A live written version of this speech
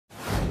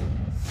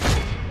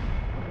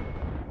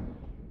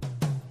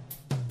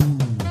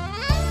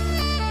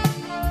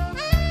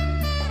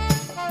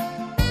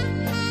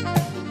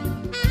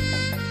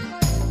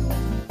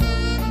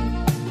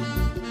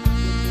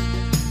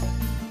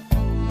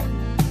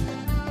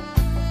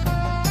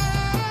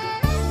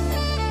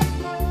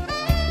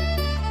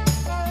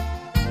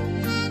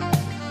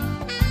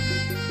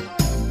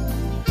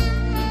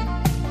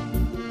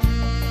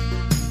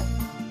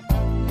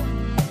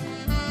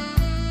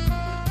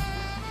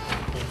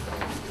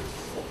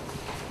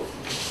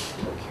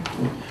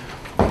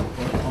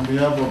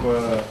behalf of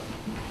the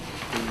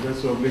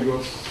University of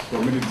Lagos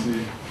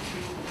community,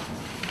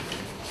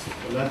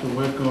 I'd like to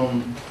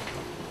welcome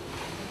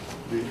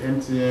the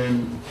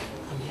MTN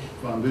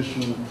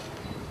Foundation,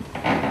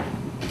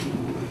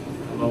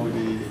 along with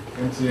the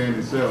MTN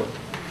itself,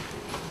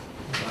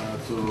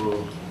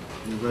 to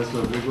University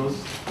of Lagos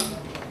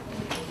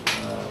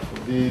for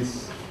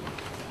this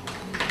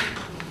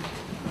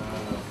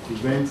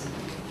event,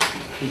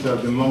 which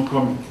has been long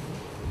coming.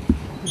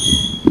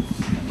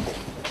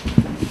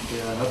 We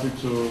are happy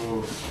to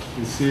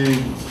receive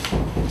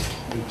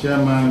the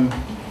chairman,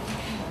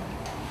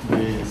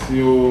 the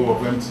CEO of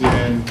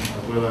MTN,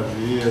 as well as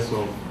the ES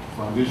of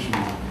Foundation,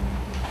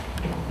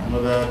 and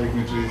other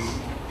dignitaries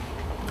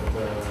that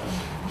are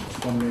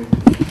coming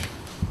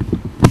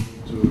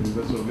to the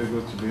University of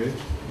Lagos today.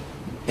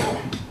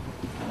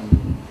 And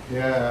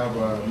here I have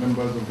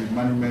members of the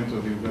management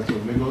of the University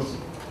of Lagos.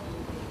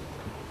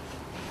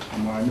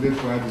 And my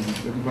immediate right is the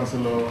Deputy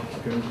Chancellor,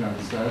 Academic and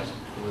Research,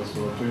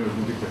 Professor Tony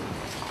Ogundike.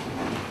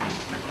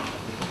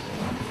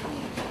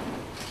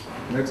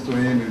 Next to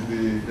him is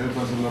the Deputy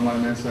Chancellor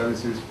Management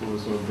Services,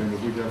 Professor Ben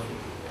Oguja.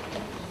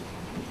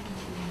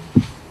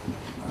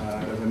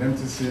 There's an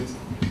empty seat. It's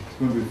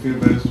going to be filled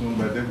very soon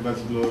by Deputy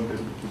Chancellor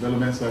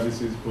Development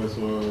Services,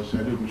 Professor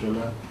Shadi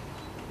Ogunshola.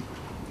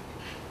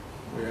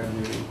 We have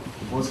the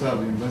Professor of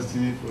the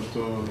University,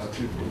 Professor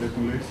Latif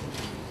Odekunle.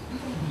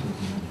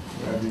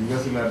 We have the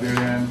University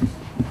Librarian,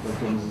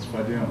 Dr. Mrs.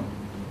 Fadian.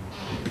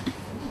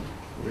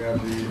 We have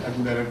the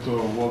Acting Director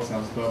of Works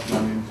and Staff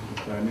Planning,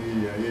 Mr. Ani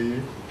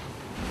Yayeye.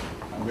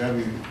 And we have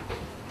the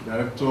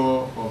Director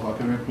of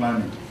Academic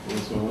Planning,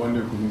 Professor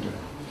Wale Kunuga.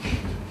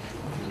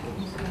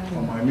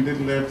 On my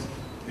immediate left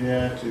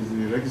here is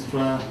the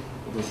Registrar,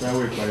 Professor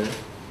Taiwo Ipaye,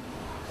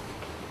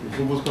 the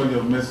Provost College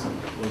of Medicine,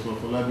 Professor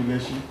Folabi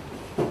Leshi,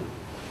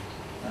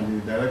 and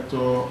the Director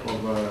of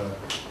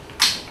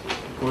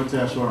Quality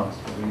Assurance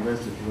at the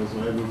University,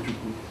 Professor Ego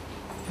Chukwu.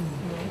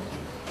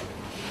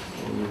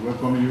 So we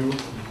welcome you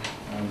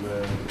and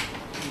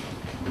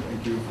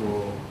thank you for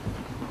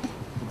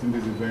putting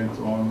this event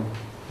on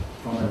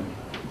finally.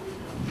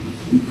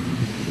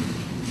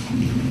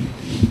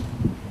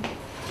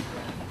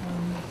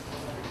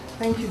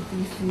 Thank you,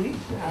 DC.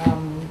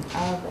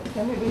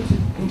 Let me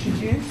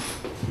introduce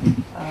the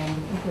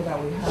people that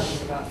we have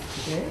with us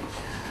today.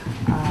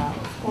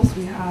 Of course,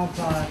 we have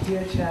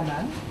dear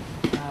Chairman,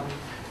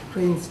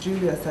 Prince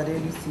Julius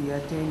Adelusi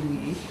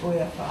Adelui,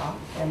 OFR,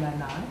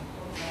 MNI,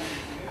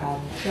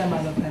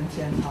 Chairman of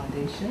MTN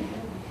Foundation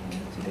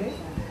today.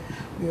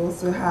 We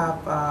also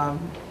have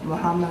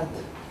Mohammed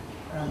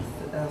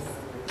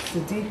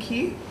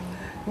Siddiqui,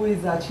 who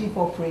is our Chief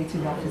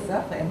Operating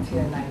Officer for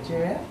MTN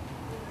Nigeria.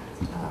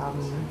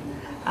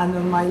 And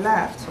on my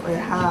left, we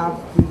have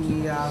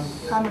the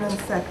Permanent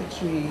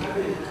Secretary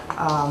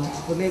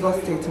for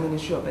Lagos State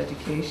Ministry of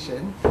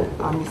Education,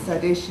 Mr.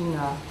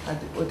 Adeshina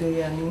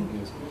Odeyemi,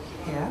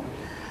 here,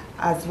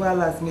 as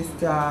well as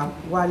Mr.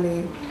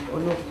 Wale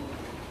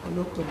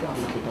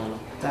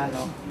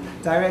Olokodalo,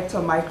 Director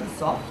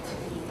Microsoft,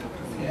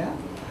 here.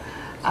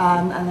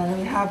 And then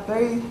we have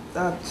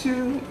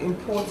two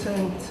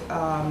important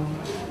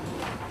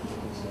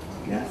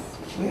guests.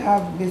 We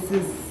have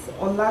Mrs.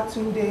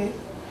 Olatunde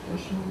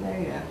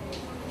Oshuneya,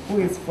 who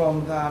is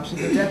from she's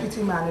the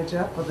Deputy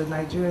Manager for the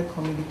Nigeria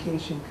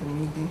Communication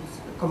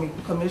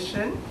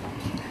Commission,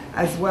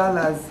 as well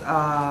as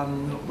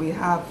we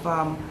have,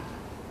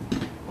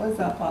 what's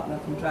our partner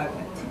from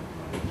Dragnet?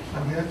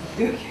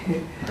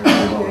 Okay.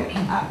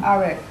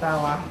 Arek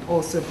Dawa,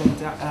 also from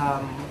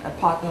a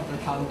partner of the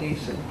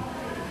foundation.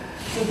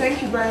 So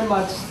thank you very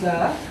much,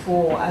 sir,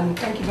 and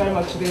thank you very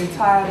much to the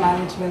entire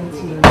management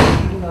team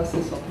for giving us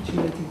this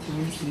opportunity to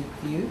meet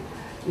with you.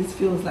 This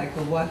feels like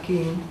a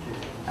working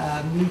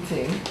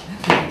meeting,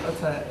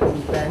 not an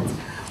event.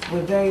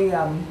 We're very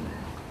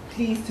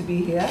pleased to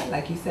be here,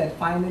 like you said,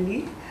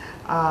 finally.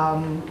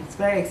 It's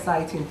very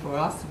exciting for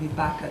us to be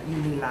back at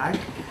Unilag.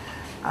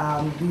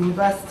 The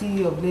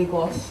University of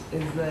Lagos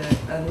is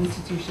an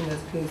institution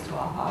that's close to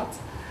our heart.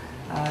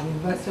 The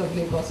University of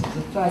Lagos was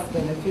the first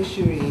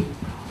beneficiary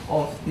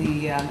of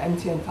the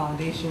MTN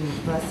Foundation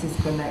Universities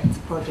Connect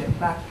project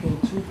back in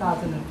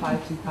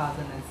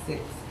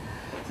 2005-2006.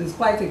 So it's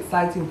quite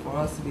exciting for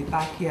us to be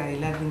back here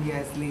 11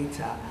 years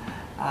later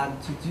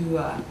to do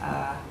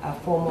a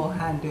formal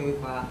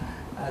handover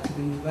to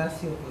the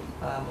University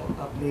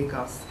of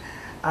Lagos.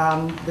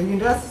 The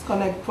Universities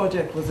Connect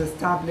project was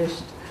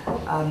established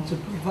to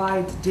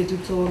provide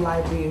digital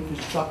library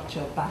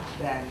infrastructure back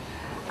then.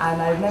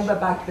 And I remember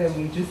back then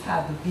we just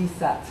had the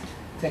VSAT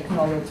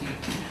technology.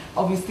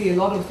 Obviously, a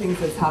lot of things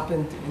has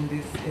happened in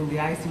the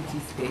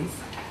ICT space,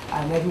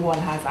 and everyone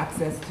has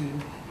access to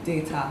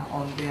data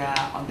on their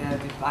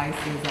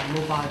devices and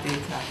mobile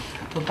data.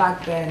 But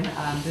back then,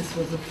 this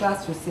was the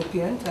first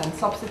recipient, and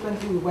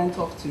subsequently we went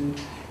off to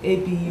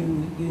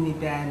ABU,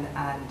 UNIBEN,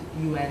 and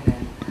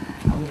UNN.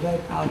 And we're very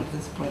proud of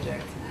this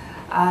project.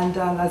 And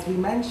as we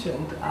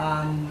mentioned,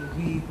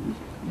 the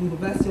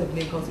University of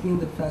Lagos being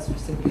the first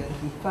recipient,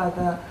 we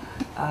further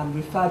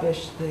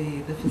refurbished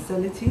the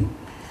facility.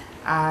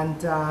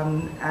 and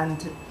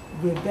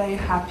we're very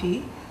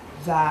happy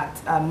that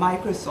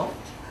Microsoft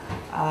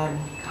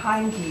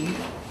kindly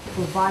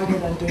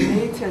provided and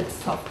donated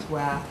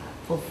software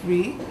for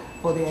free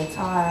for the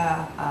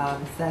entire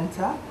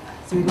center.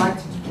 So we'd like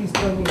to please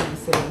join me in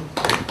saying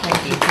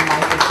thank you to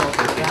Microsoft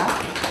for that.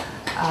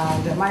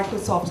 And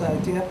Microsoft are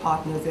dear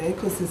partners, they're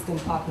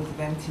ecosystem partners of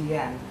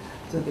MTN,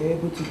 so they're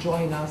able to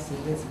join us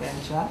in this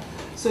venture.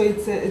 So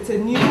it's a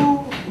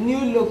new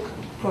look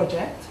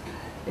project.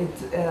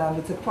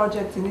 It's a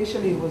project,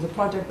 initially it was a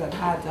project that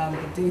had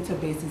the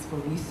databases for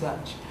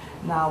research.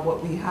 Now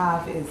what we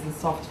have is the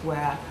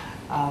software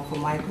for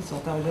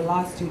Microsoft that will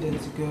allow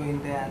students to go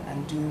in there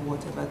and do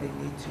whatever they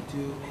need to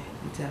do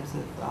in terms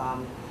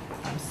of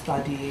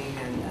studying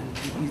and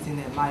using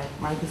their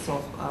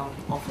Microsoft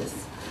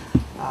Office.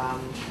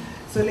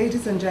 So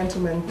ladies and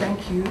gentlemen,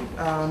 thank you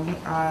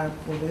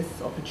for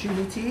this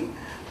opportunity.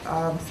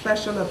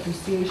 Special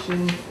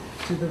appreciation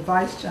to the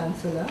Vice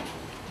Chancellor,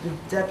 the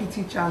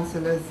Deputy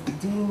Chancellors, the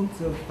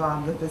Deans of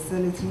the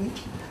facility,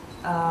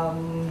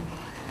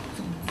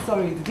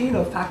 the Dean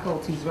of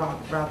Faculties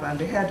rather, and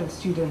the Head of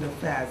Student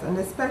Affairs, and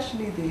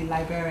especially the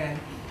Librarian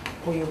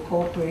for your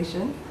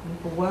cooperation and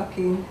for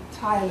working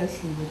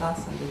tirelessly with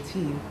us and the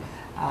team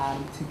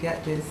to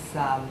get this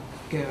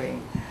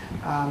going.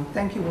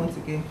 Thank you once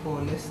again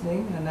for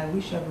listening, and I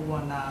wish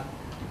everyone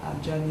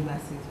journey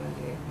mercies when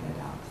they head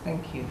out.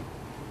 Thank you.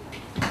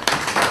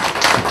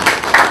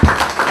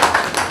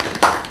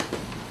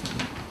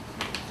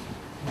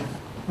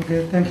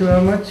 Okay, thank you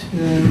very much,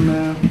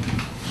 and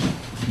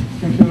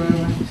thank you very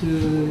much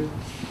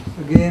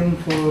again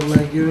for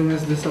giving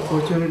us this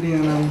opportunity,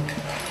 and I'm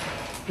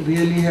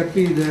really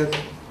happy that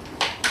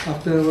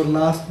after our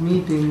last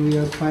meeting we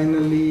are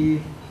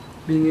finally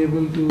being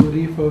able to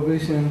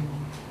refurbish and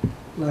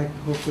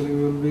hopefully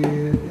we'll be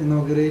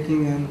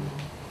inaugurating, and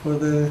for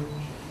the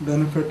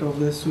benefit of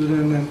the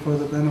student and for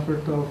the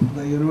benefit of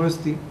the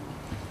university.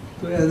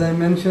 So as I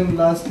mentioned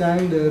last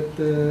time, that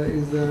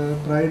is a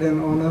pride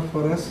and honor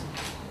for us,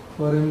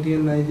 for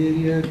MTN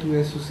Nigeria, to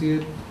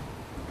associate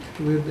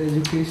with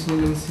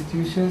educational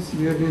institutions.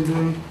 We have been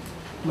doing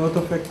a lot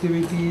of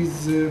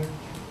activities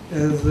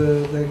as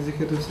the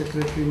Executive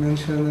Secretary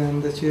mentioned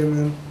and the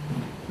Chairman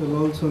will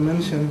also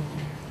mention.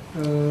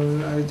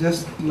 I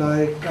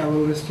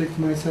will restrict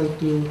myself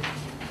to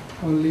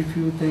only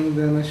few things,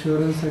 and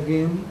assurance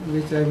again,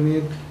 which I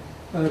made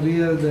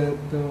earlier, that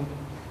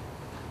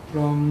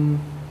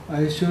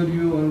I assure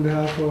you on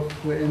behalf of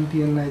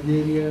MTN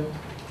Nigeria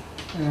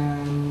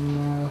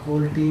and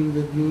whole team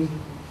with me,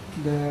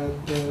 that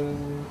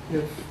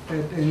if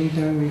at any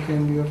time we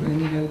can be of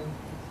any help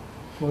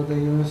for the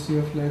University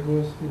of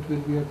Lagos, it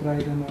will be a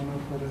pride and honor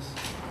for us.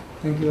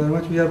 Thank you very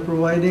much. We are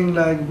providing,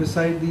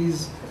 beside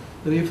these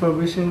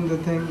refurbishing the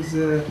things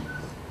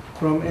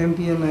from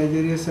MTN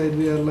Nigeria side,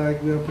 we are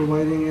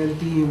providing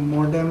LTE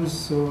modems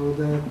so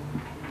that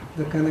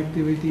the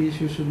connectivity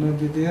issue should not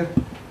be there.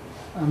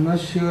 I'm not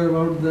sure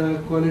about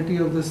the quality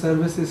of the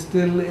service is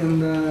still in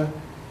the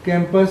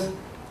campus,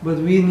 but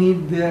we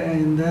need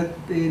in that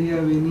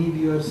area we need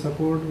your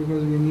support,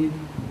 because we need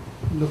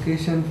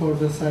location for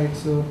the site.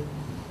 So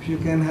if you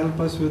can help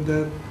us with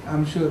that,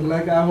 I'm sure.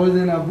 I was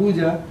in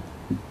Abuja,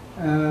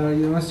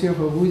 University of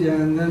Abuja,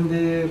 and then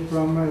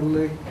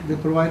they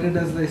provided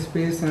us the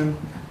space and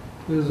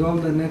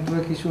resolved the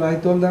network issue. I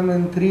told them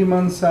in 3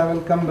 months I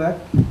will come back,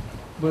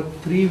 but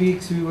 3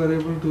 weeks we were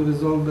able to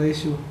resolve the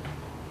issue.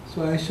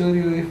 So I assure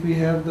you, if we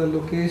have the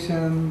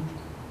location,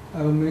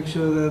 I will make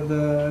sure that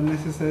the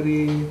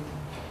necessary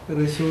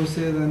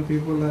resources and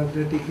people are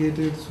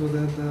dedicated so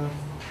that the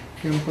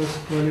campus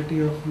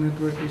quality of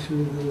network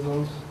issue is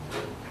resolved.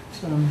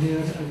 So I'm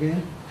here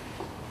again,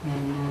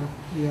 and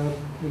we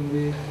will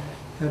be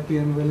happy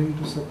and willing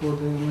to support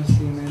the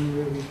university in any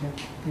way we can.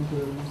 Thank you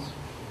very much.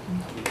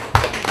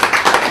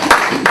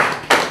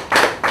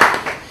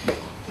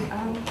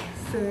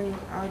 So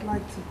I'd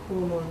like to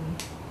call on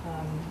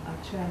our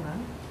chairman.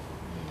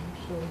 I'm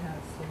sure he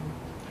has some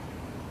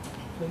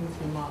for his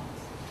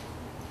remarks.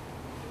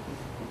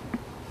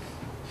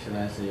 Should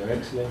I say Your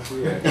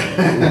Excellency?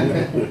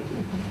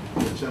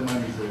 The chairman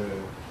is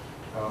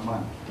our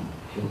man.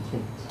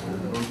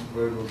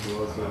 Very good to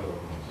us.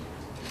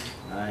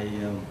 I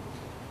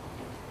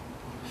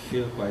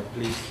feel quite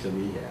pleased to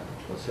be here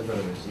for several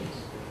reasons.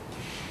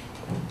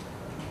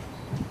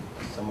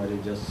 Somebody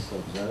just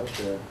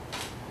observed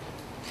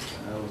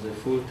I was a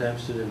full-time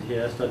student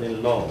here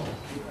studying law.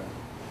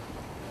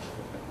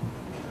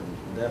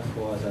 And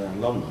therefore, as an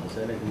alumnus,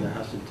 anything that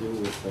has to do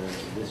with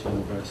this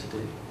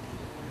university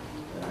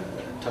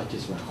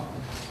touches my heart,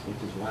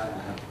 which is why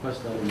I have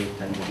personally made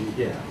time to be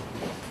here.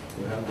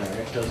 We have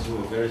directors who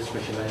are very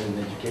specialized in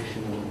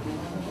education and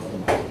other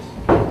matters.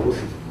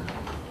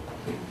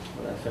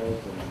 But I felt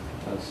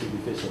I'll see the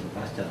face of the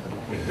past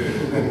chancellor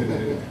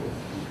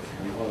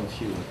and all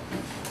of you.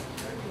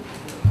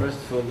 First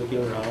of all,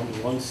 looking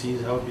around, one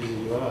sees how busy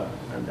you are,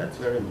 and that's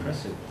very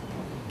impressive.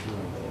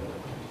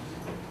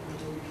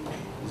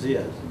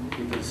 Zia,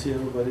 you can see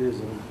everybody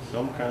is in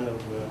some kind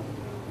of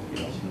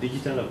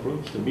digital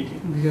approach to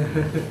meeting. Yeah.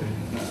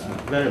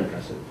 Very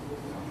impressive.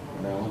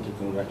 And I want to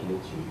congratulate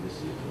you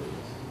this year.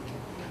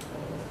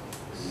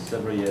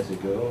 Several years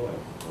ago,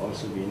 I've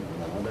also been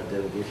on another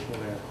delegation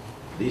where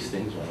these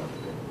things were not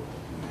available.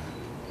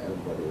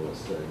 Everybody was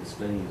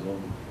displaying his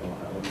own or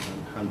her own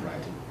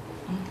handwriting.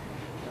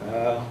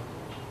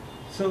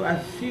 So I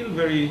feel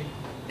very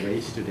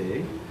great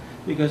today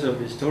because of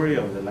the story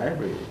of the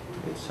library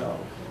itself.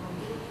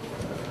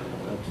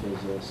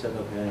 That was set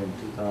up here in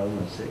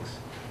 2006.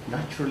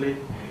 Naturally,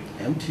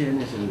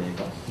 MTN is in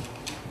Lagos.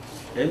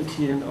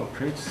 MTN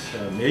operates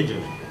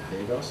majorly in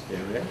Lagos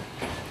area.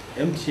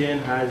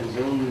 MTN has its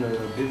own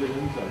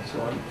dividends and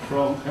so on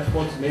from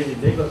efforts made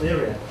in Lagos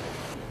area.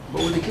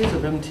 But with the case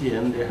of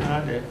MTN, they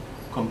had a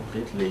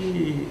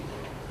completely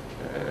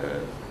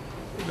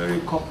very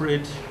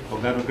corporate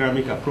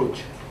organogrammic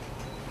approach.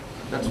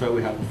 That's why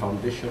we have the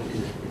foundation.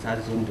 It has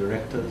its own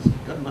directors,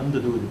 got nothing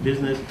to do with the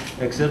business,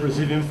 except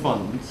receiving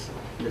funds,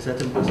 a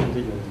certain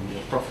percentage of the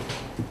profit.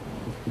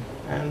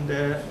 And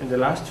in the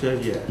last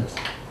 12 years,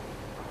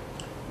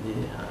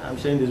 I'm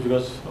saying this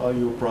because all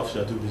you profs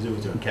are too busy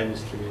with your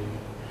chemistry,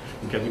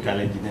 chemical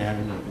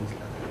engineering, and things like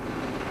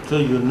that. So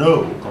you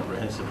know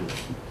comprehensively.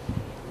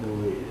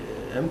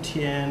 The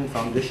MTN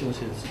Foundation,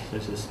 since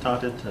it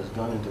started, has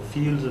gone into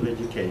fields of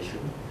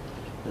education,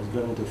 has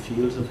gone into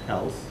fields of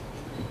health,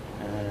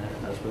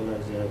 as well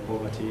as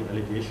poverty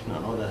alleviation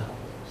and other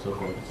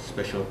so-called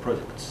special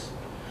projects.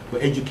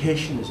 But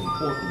education is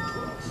important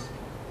to us.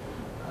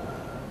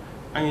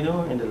 And you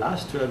know, in the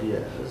last 12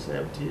 years,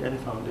 MTN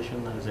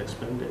Foundation has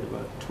expended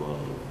about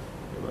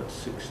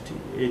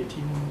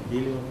 18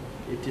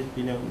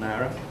 billion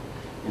naira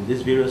in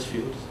these various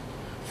fields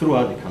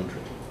throughout the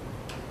country.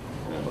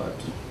 In about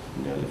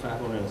nearly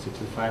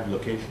 565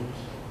 locations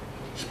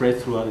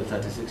spread throughout the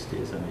 36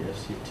 states and the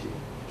FCT.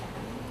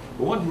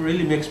 But what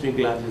really makes me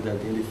glad is that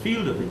in the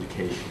field of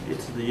education,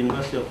 it's the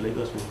University of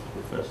Lagos we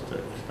first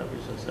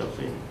established ourselves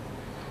in.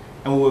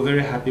 And we were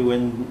very happy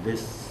when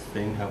this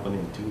thing happened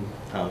in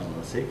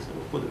 2006. We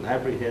put the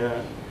library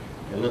here,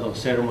 a lot of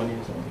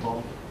ceremonies and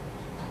pomp.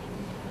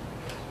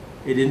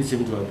 It didn't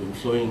seem to have been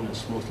flowing as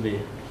smoothly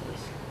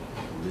as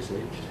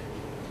envisaged.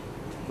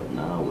 But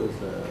now with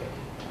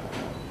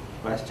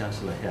Vice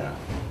Chancellor here,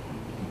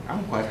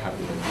 I'm quite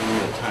happy that during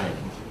the time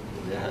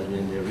there has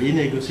been a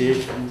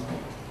renegotiation,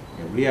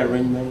 a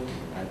rearrangement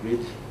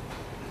agreed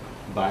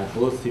by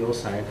both your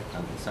side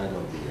and the side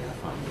of the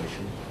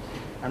foundation.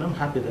 And I'm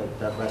happy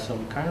that by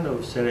some kind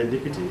of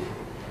serendipity,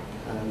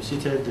 I'm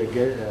seated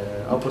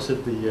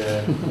opposite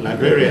the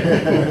librarian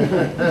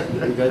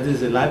because this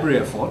is a library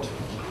effort.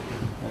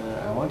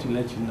 I want to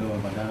let you know,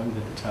 Madam,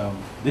 that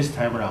this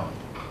time around,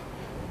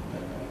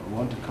 we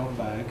want to come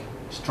back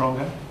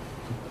stronger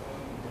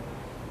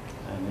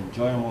and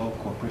enjoy more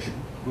cooperation.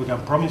 We can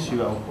promise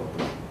you our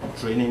cooperation,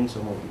 training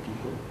some of the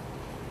people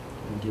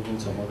and giving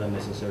some other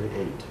necessary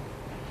aid.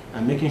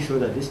 And making sure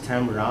that this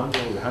time around,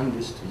 when we hand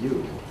this to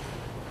you,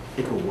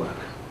 it will work.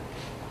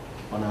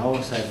 On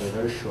our side, we're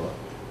very sure.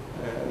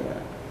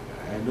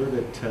 I know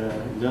that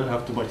you don't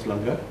have too much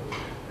longer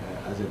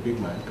as a big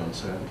man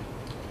concerned,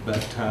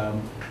 but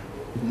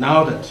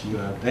now that you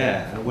are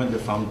there, and when the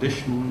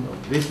foundation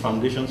of this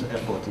foundation's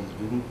effort is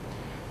being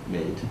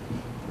made,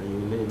 then you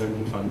will lay a very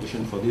good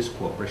foundation for this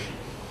cooperation.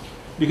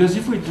 Because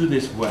if we do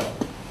this well,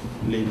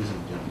 ladies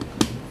and gentlemen,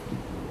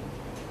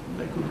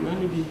 there could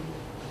only be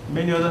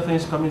many other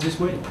things coming this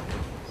way.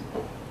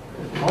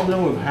 The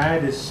problem we've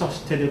had is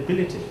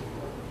sustainability.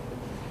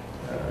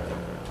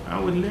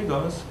 And with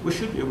Lagos, we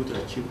should be able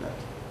to achieve that.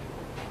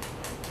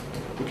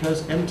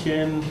 Because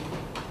MTN,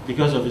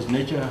 because of its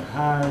nature,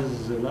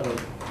 has a lot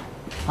of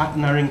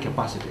partnering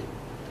capacity.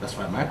 That's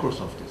why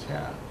Microsoft is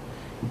here.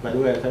 By the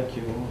way, I thank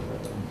you.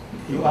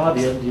 You are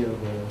the MD of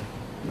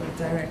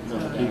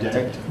the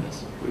director.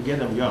 We get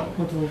them young.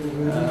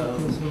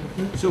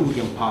 So we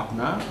can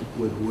partner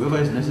with whoever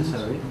is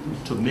necessary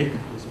to make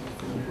this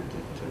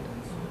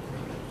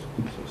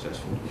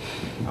successful.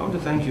 I want to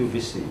thank you,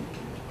 VC.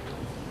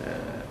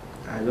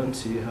 I don't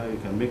see how you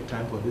can make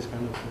time for this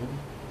kind of thing,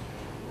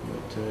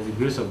 but the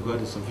grace of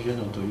God is sufficient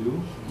unto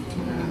you.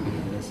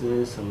 I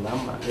say,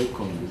 Salam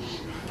alaikum.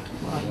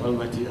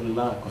 Almighty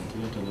Allah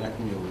continue to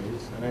enlighten your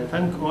ways. And I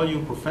thank all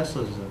you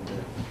professors and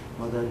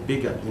other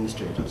big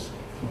administrators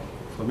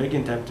for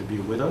making time to be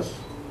with us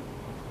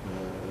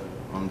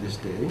on this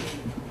day.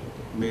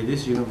 May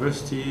this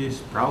university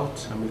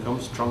sprout and become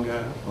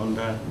stronger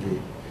under the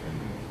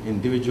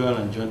individual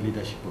and joint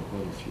leadership of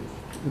all of you.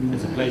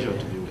 It's a pleasure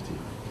to be with you.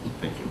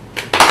 Thank you.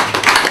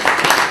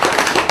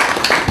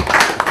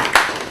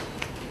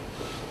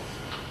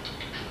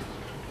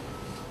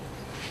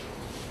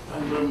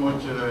 Thank you very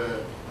much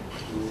to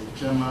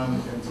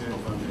Chairman MTN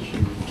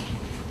Foundation,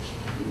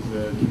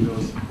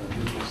 Julius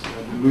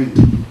Louis,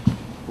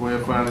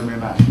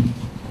 Mena,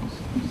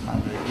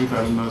 and the great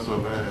alumnus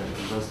of the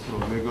University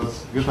of Lagos,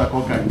 Greater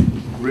Kokai,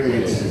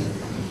 great.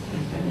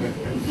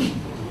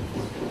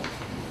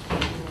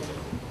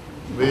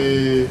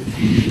 The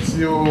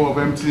CEO of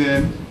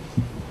MTN,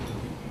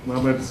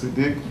 Mohamed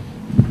Siddiq,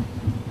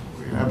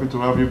 we have happy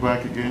to have you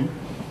back again.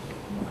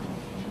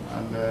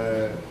 And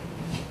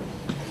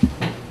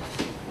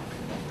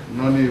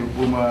Noni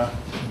Ubuma,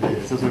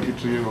 the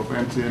Secretary of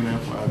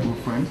MTNF, our good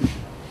friend.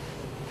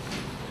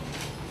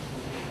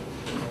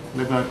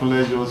 Let me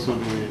acknowledge also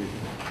the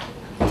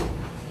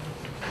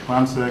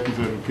Pansec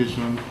into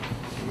Education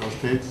in your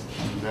state,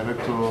 and the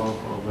Director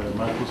of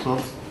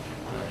Microsoft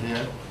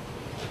here,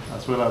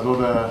 as well as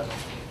other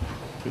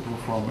people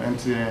from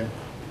MTN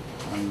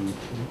and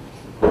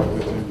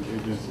cooperating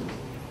agencies.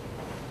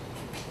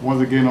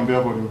 Once again, on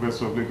behalf of the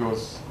University of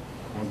Lagos,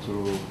 I want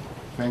to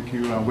thank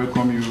you and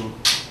welcome you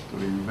to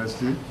the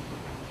university.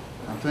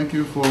 And thank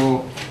you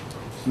for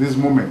this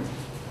moment,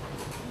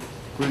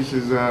 which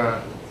is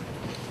the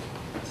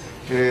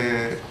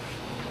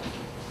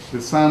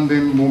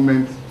sounding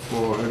moment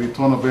for a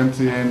return of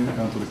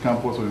MTN to the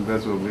campus of the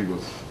University of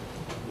Lagos.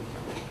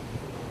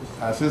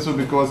 I say so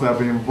because I've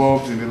been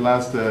involved in the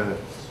last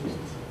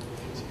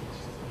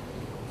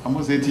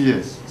almost 8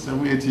 years,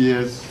 7-8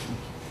 years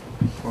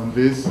on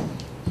this,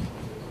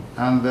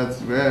 and that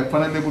we're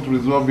finally able to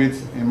resolve it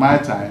in my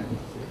time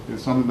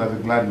is something that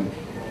will gladden me.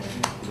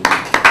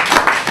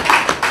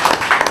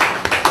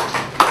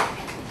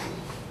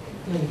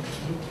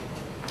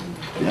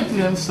 The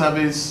MTN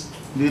service,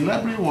 the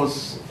library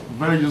was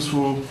very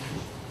useful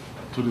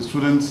to the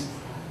students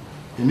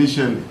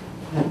initially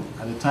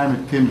at the time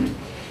it came in.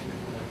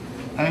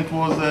 And it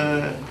was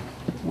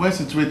well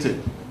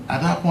situated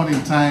at that point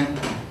in time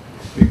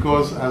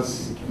because,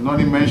 as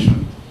Noni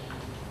mentioned,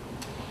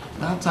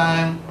 that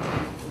time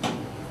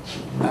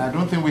I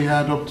don't think we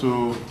had up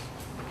to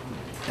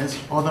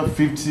other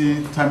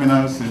 50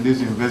 terminals in this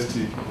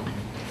university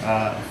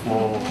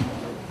for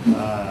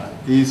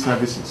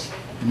e-services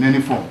in any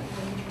form.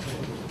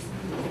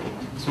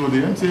 So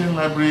the MTN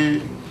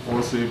library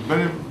was a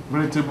very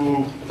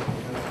veritable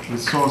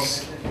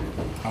resource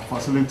and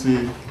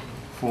facility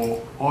for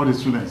all the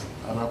students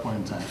at that point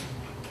in time.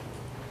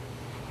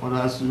 But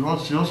as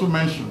she also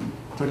mentioned,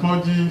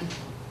 technology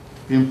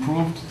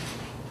improved,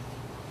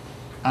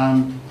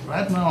 and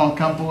right now on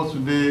campus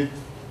today,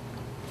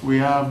 we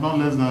have not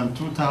less than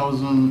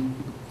 2,000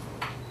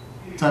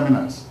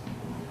 terminals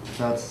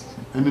that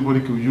anybody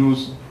could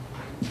use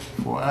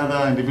for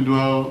either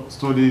individual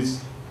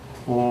studies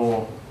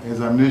or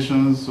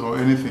examinations or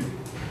anything.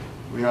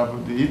 We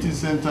have the ET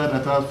Center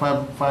that has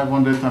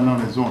 500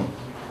 terminals on its own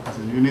as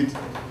a unit.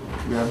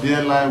 We have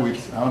DLI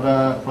with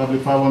another probably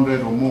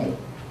 500 or more.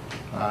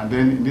 And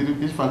then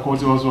each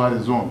faculty also has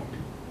its own.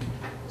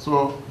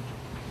 So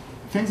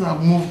things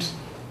have moved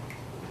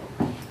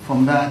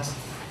from that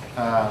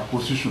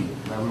position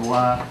that we were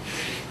at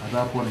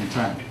that point in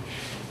time.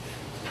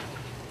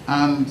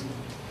 And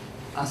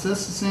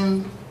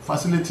accessing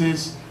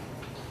facilities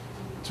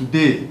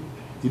today,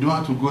 you don't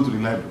have to go to the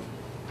library.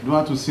 You don't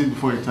have to sit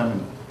before a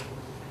terminal.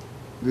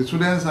 The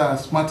students are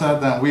smarter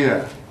than we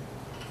are.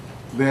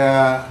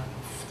 Their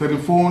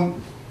telephone,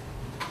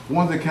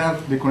 once they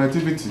have the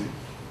connectivity,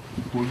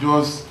 we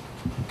just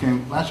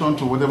can latch on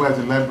to whatever is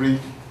the library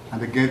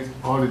and they get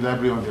all the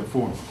library on their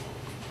phone.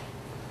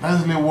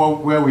 That's really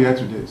where we are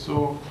today.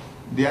 So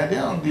the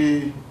idea of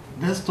the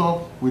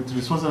desktop with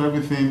resources and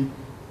everything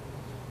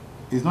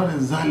is not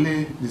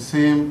exactly the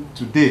same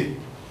today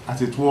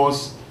as it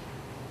was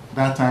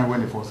that time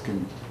when it first came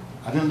in.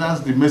 I think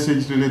that's the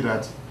message really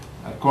that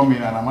I come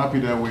in, and I'm happy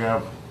that we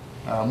have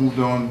moved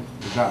on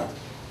with that.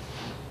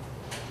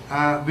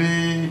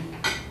 The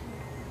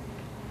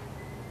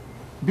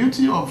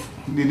beauty of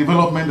the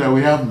development that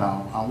we have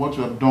now and what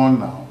we have done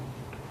now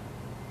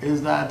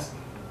is that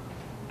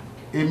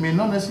it may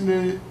not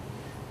necessarily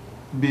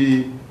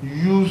be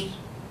used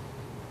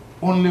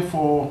only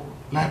for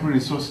library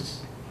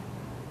resources.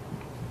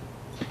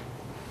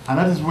 And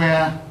that is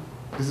where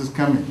this is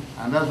coming.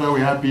 And that's why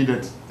we're happy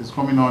that it's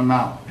coming on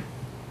now.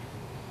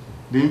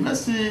 The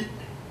university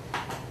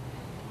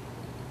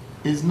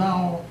is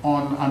now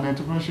on an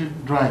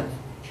entrepreneurship drive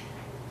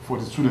for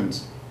the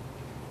students.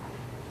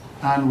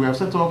 And we have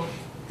set up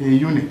a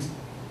unit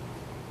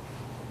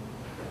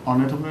on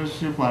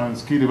entrepreneurship and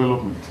skill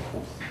development.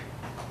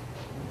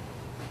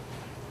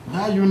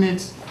 That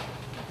unit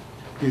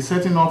is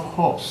setting up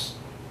hubs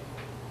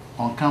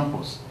on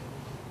campus.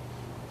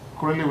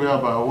 Currently we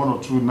have about 1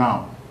 or 2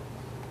 now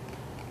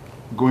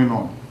going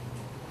on.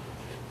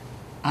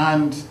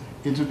 And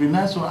it would be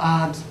nice to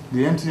add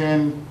the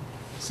MTN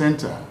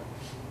Center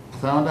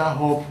as another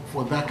hub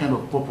for that kind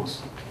of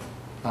purpose,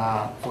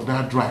 for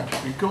that drive.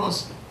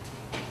 Because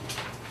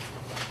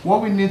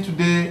what we need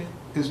today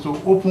is to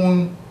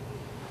open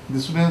the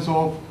students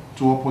up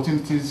to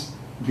opportunities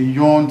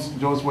beyond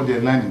just what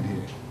they're learning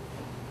here.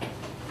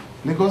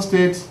 Lagos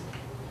State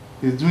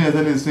is doing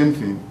exactly the same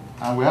thing,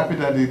 and we're happy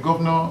that the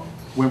governor,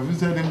 when we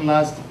visited him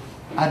last,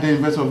 at the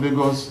University of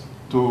Lagos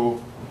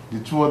to the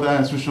 2 other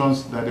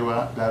institutions that they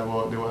were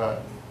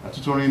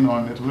tutoring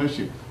on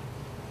entrepreneurship.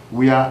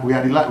 We are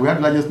the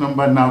largest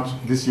number now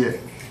this year,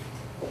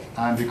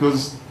 and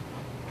because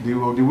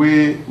of the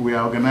way we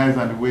are organized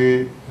and the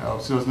way how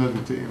serious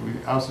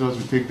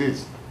we take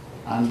this,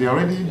 and they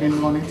already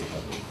been on it.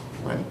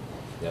 Well,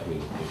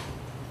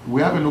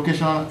 we have a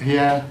location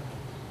here,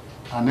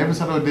 and every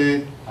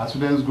Saturday our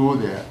students go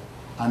there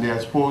and they are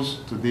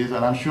exposed to this,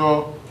 and I'm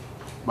sure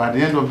by the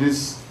end of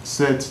this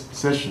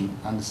session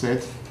and the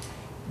set,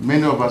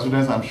 many of our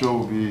students, I'm sure,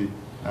 will be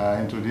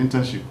into the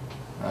internship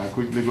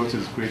which Lagos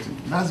is creating.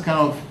 That's the kind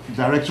of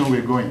direction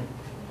we're going.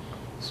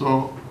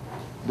 So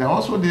there are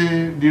also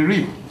the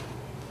RIP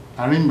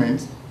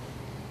arrangement,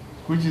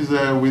 which is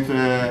with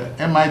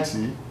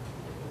MIT.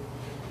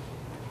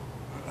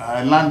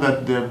 I learned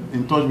that they're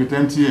in touch with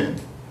MTN,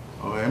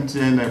 or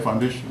MTN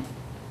Foundation,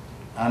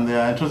 and they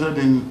are interested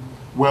in,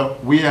 well,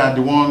 we are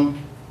the one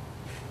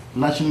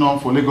latching on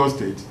for Lagos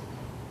State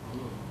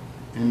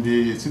in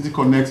the City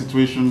Connect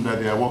situation that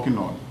they are working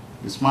on.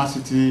 The smart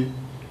city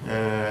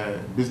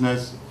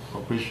business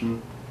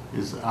operation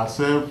is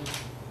ourselves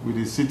with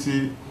the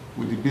city,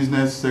 with the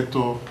business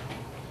sector,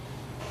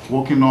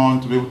 working on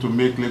to be able to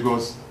make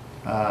Lagos.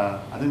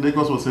 I think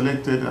Lagos was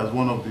selected as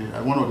one of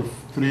the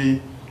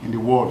 3 in the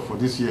world for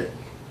this year,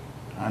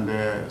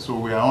 and so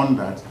we are on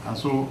that. And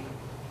so,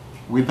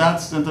 with that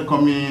center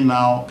coming in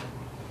now,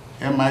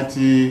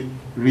 MIT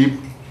RIP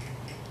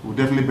will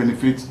definitely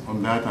benefit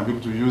on that and be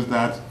able to use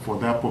that for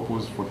that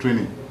purpose, for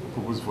training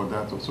purpose for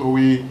that. So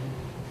we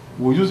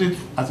will use it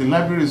as a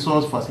library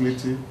resource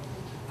facility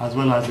as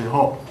well as a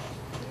hub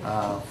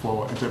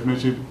for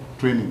entrepreneurship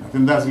training. I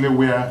think that's really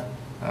where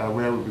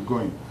we'll be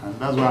going, and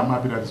that's why I'm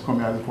happy that it's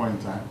coming at this point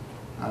in time,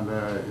 and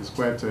it's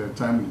quite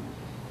timely.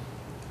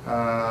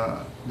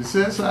 The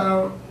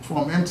CSR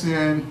from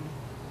MTN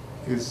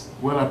is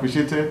well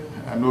appreciated.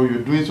 I know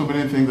you're doing so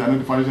many things. I know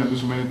the foundation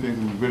does so many things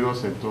in various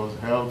sectors,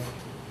 health,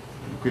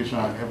 education,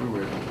 and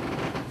everywhere.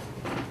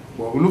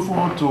 But we look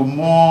forward to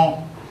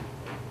more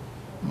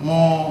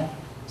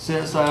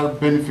CSR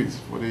benefits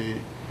for the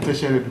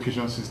tertiary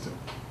education system.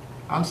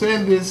 I'm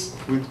saying this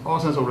with all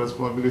sense of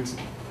responsibility.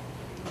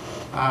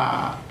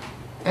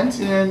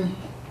 MTN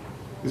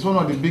is one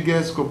of the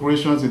biggest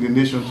corporations in the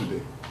nation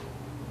today.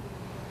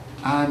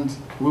 And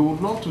we would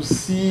love to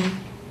see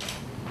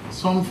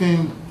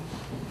something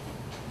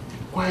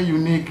quite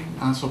unique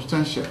and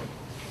substantial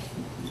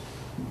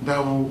that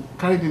will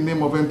carry the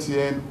name of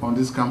MTN on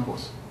this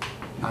campus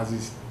as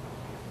is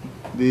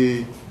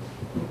the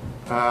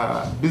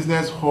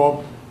business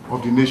hub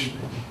of the nation.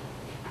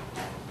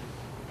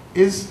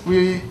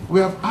 We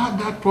have had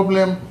that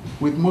problem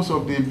with most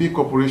of the big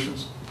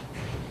corporations.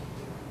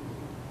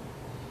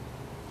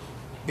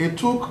 It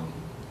took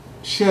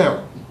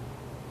Shell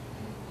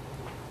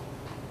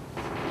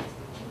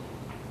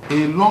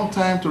a long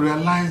time to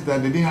realize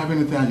that they didn't have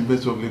anything at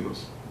University of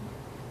Lagos.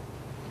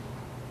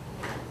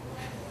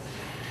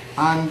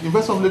 And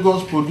University of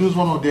Lagos produced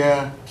one of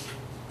their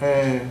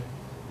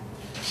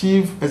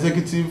chief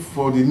executive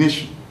for the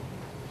nation,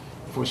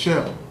 for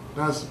Shell,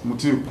 that's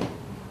Mutiu.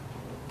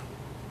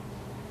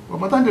 But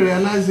by the time they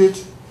realized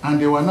it,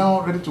 and they were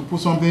now ready to put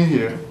something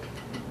here,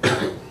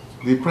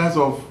 the price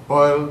of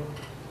oil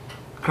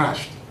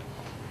crashed.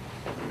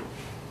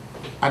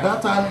 At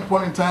that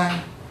point in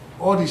time,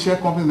 all the share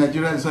companies in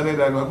Nigeria decided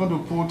that we are going to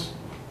put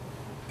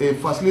a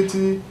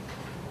facility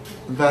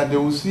that they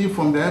will see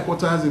from the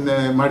headquarters in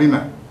the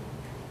Marina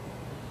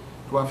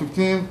to a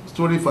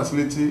 15-story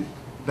facility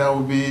that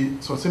will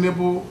be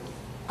sustainable,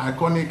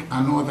 iconic,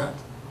 and all that.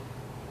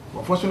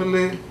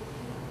 Unfortunately,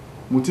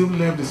 Mutiu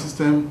left the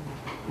system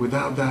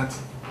without that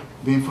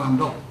being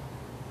farmed up.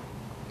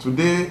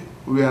 Today,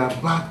 we are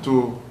back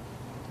to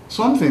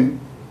something,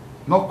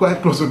 not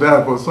quite close to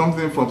that, but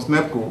something from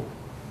SNEPCO.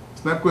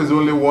 SNEPCO is the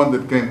only one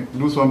that can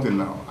do something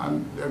now.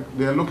 And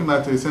they are looking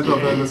at a Center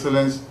of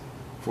Excellence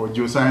for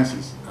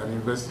Geosciences at the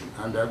university,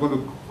 and they are going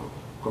to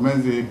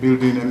commence the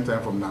building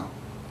anytime from now.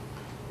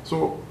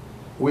 So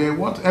we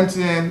want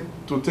MTN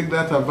to take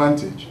that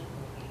advantage.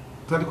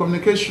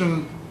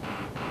 Telecommunication,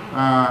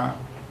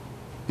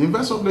 the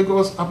University of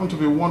Lagos happened to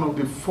be one of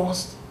the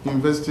first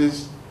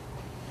universities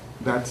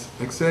that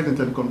excelled in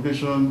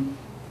telecommunication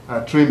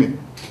training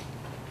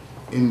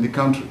in the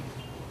country.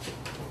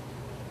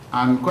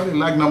 And quite a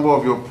large number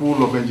of your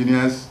pool of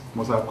engineers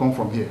must have come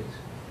from here.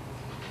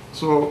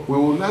 So we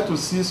would like to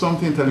see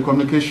something in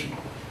telecommunication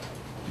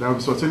that will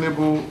be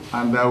sustainable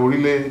and that will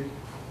really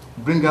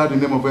bring out the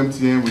name of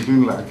MTN with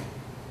Unilag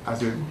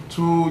as a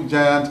two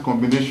giant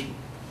combination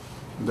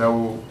that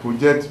will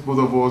project both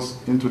of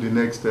us into the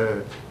next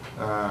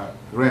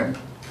realm.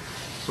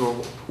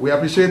 So we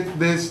appreciate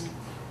this.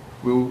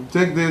 We will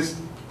take this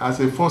as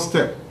a first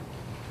step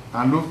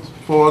and look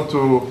forward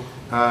to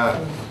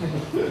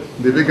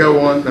the bigger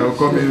one that will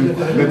come in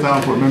later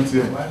on from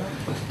MTN.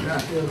 Yeah.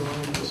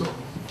 So,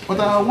 but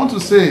I want to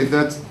say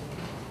that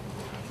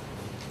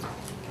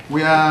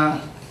we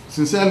are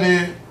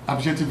sincerely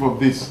appreciative of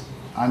this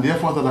and the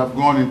effort that have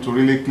gone into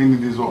really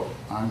cleaning this up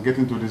and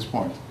getting to this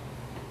point.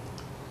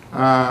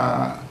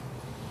 The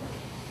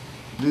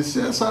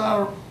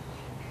CSR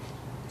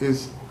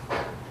is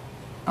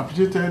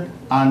appreciated,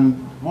 and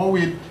what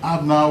we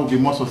have now will be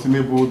more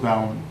sustainable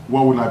than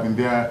what would have been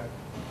there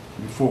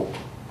before.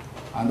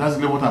 And that's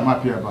really what I'm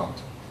happy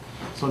about.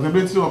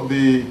 Sustainability of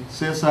the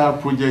CSR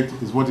project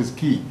is what is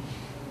key,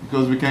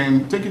 because we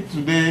can take it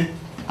today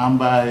and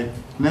by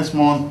next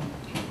month,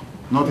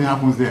 nothing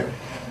happens there.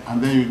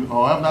 And then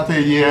or after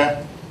a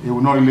year, it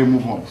will not really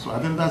move on. So I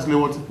think that's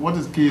really what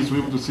is key is to be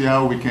able to see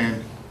how we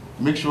can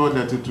make sure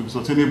that it will be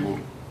sustainable.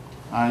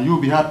 And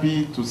you'll be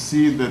happy to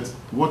see that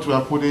what we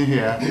are putting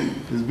here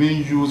is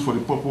being used for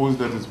the purpose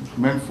that it's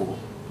meant for.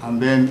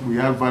 And then we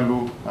add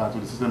value to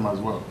the system as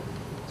well.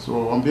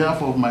 So on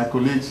behalf of my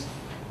colleagues,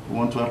 we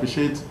want to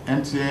appreciate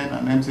MTN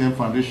and MTN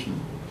Foundation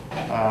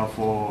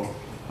for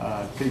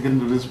getting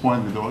to this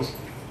point with us,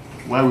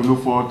 while we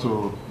look forward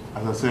to,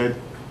 as I said,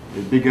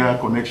 a bigger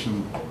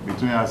connection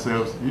between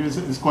ourselves.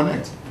 It's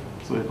connect.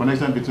 So a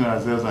connection between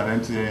ourselves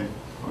and MTN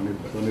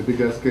on a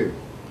bigger scale.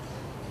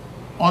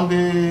 On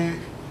the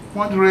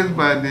point raised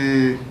by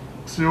the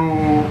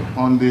CEO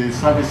on the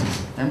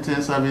services,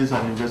 MTN service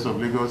and University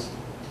of Lagos,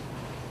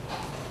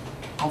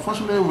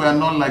 unfortunately, we are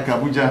not like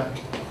Abuja.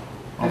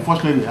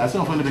 Unfortunately, I say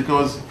unfortunately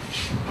because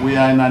we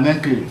are in an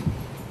enclave.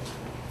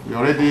 We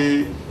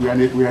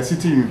are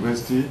city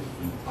university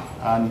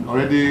and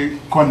already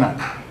cornered,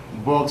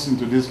 boxed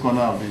into this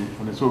corner of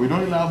the. So we don't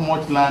really have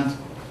much land,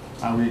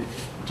 and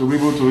to be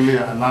able to really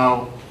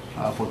allow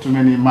for too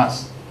many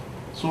mass.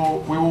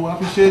 So we will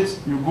appreciate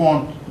you go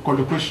on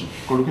collocation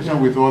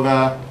with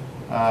other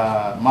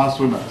mass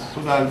owners,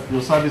 so that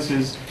your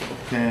services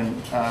can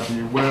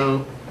be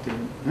well.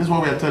 This is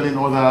what we are telling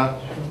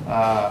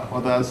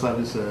other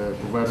service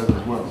providers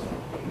as well,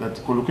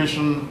 that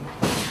collocation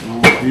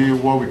will be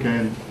what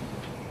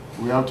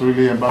we have to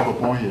really embark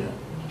upon here.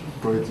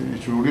 So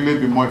it should really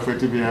be more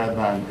effective here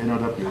than any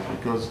other place,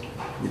 because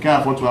we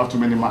can't afford to have too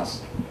many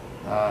mass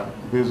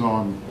based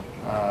on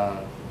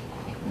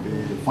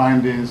the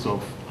findings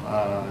of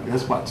the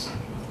experts.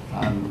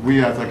 And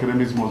we as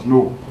academics must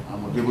know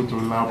and must be able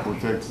to now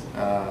protect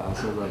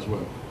ourselves as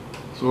well.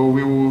 So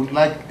we would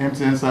like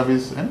MTN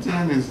service.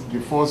 MTN is the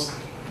first,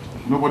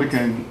 nobody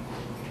can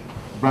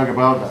brag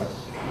about that,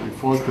 the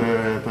first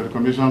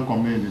telecommunication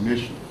company in the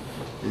nation.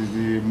 Is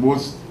the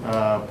most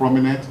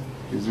prominent,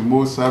 is the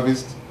most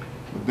serviced.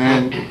 But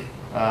then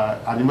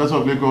at the University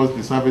of Lagos,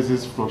 the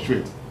services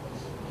fluctuate.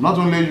 Not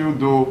only you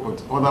though,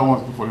 but other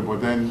ones before you,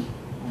 but then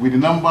with the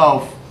number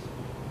of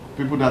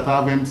people that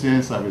have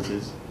MTN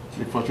services,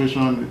 the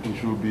fluctuation it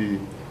should be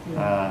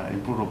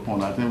improved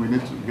upon. I think we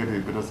need to get a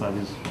better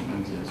service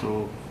from MTN.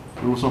 So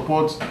we will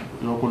support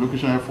your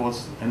collocation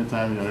efforts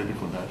anytime you're ready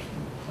for that,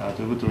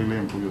 to be able to really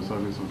improve your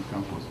service on the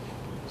campus.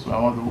 So I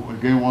want to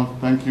again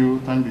thank you,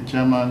 thank the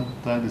chairman,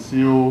 thank the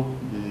CEO,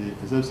 the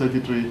executive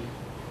secretary,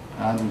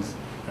 and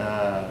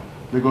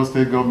Lagos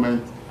State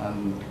government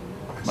and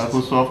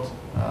Microsoft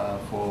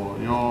for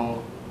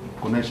your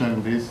connection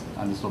in this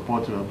and the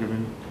support you have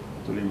given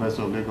to the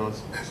University of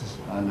Lagos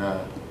and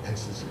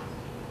NCC.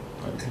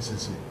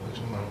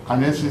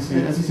 And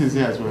NCC is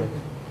here as well.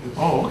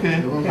 Oh,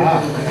 okay.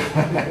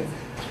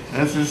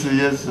 NCC,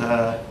 yes.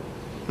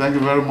 Thank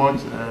you very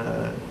much.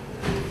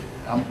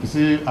 You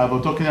see, I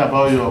was talking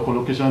about your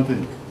collocation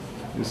thing.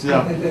 You see,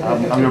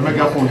 I'm your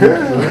megaphone here.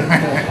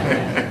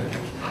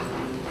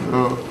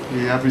 So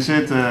we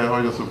appreciate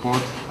all your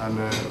support, and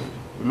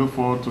we look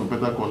forward to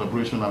better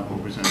collaboration and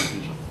cooperation in the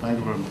future. Thank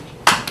you very much.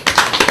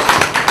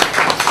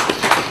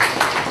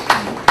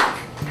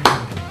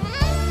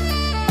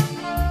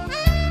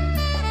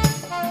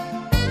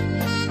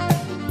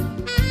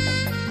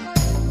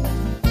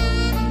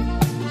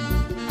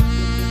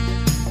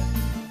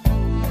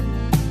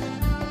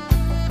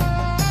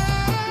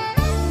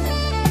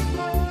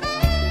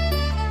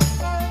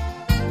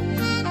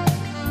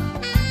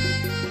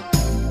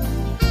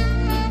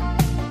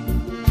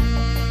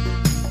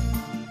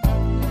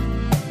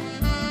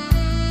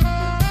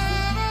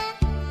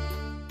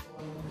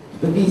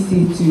 The VC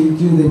to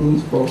do the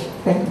needful.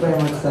 Thank you very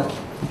much, sir.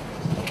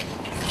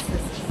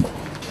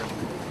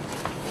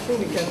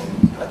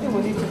 I think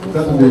we need to move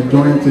That's the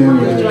joint thing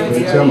with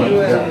the chairman.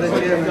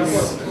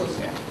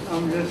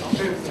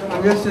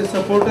 I'm just a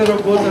supporter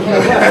of both of you.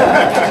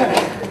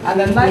 And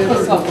then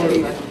Microsoft,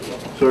 please.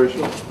 Sorry,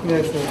 sure.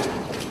 Yes, sir.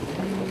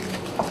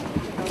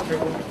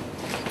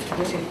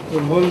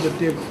 We'll hold the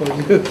tape for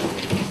you.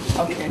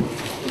 Okay.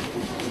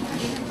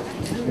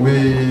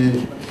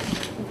 We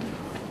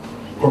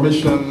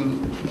commissioned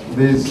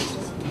this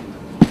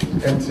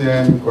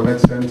MTN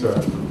Connect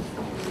Center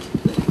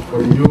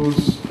for the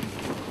use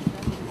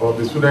of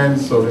the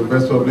students of the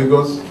University of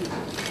Lagos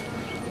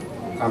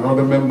and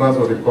other members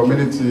of the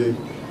community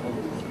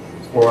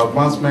for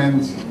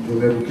advancement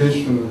in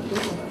education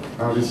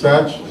and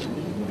research,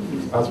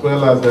 as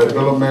well as the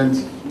development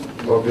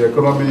of the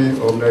economy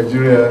of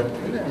Nigeria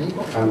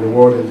and the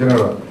world in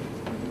general.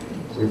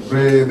 We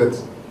pray that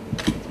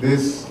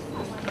this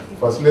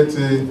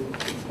facility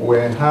will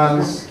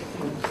enhance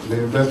the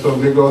University of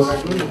Lagos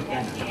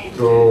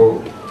to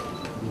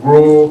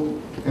grow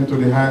into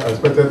the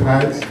expected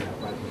heights,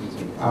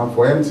 and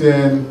for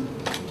MTN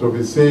to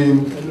be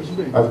seen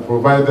as a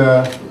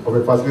provider of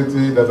a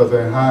facility that has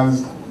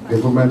enhanced the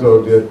improvement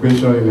of the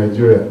education in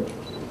Nigeria.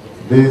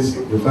 We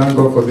thank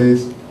God for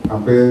this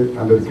and pray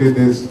and dedicate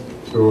this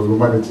to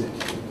humanity.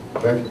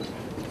 Thank you.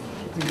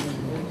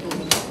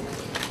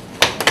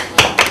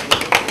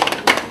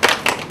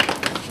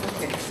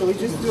 So we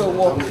just do a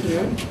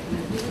walkthrough.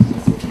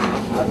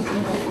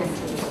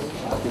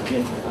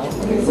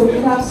 Okay, so we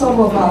have some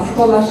of our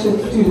scholarship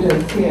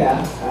students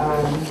here.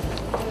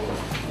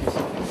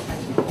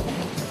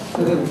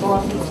 So they've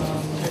got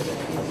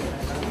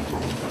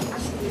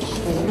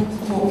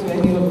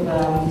many of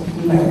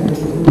them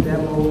like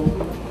demo.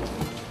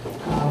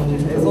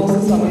 There's also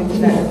some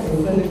internet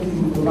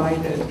facilities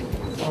provided as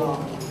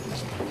well.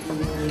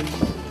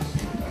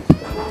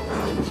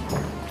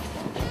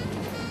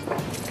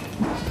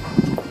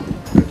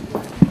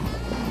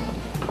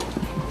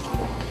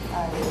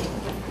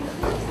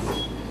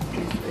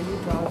 Are you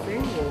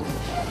browsing or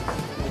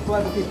who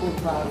are the people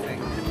browsing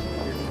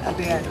at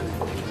the end?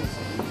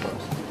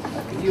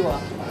 Okay, you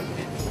are.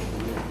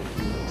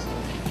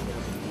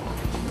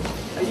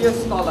 Are you a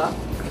scholar?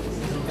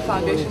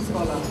 Foundation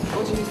scholar?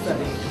 What do you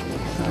study?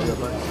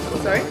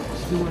 Sorry?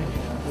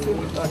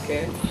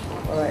 Okay.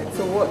 All right.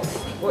 So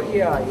what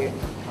year are you?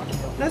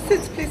 No,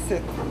 sit. Please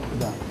sit.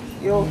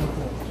 You're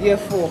year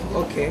 4.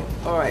 Okay.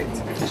 All right.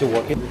 Is it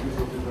working?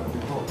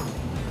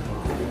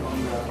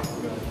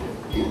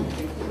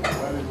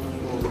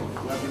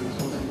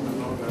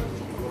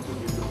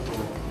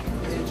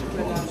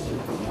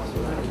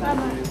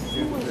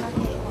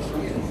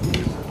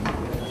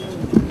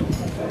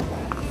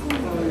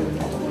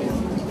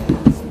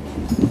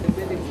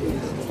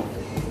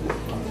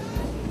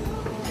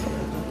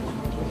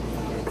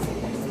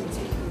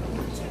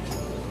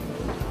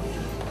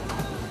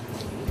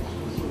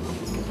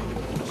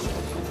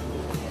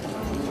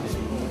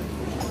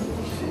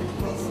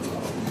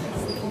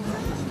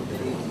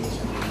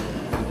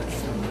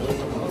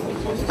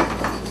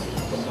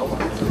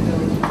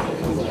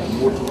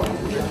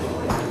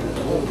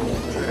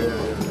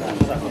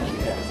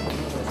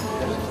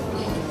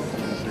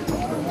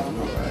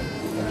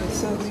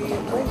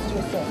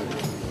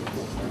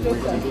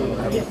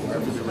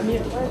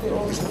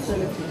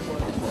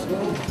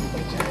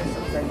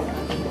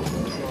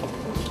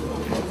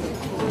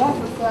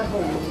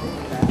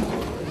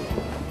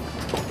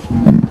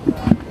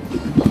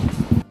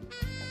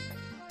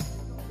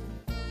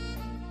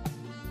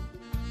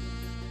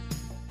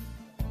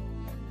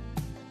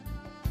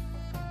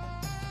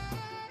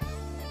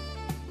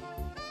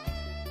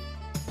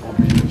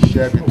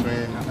 Share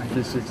between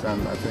physics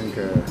and I think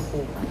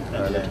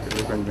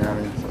electrical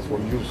engineering for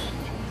use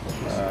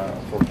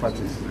for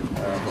practice for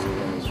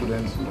the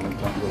students in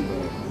terms of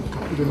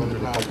the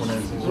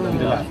components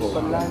for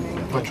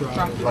virtual.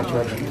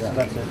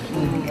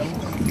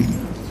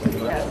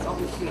 Yes,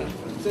 obviously.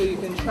 So you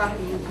can track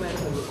movement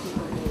of the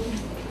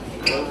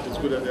people. It's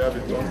good that they have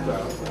it on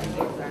that.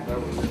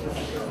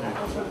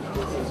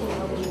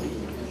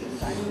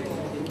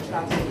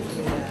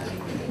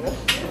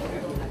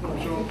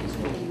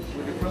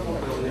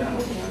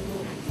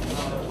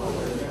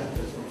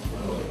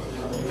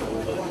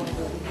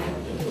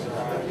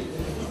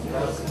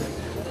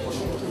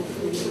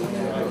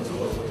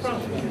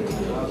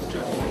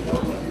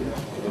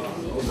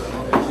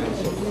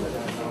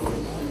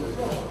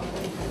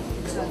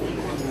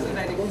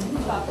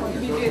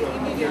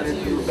 Immediate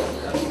use.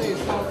 So you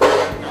start.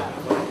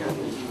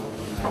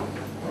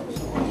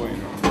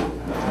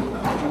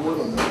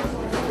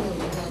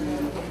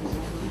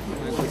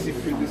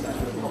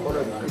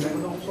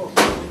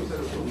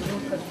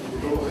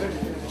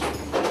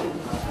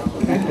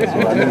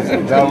 So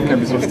that can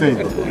be sustained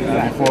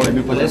before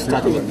any Let's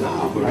start with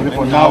now. And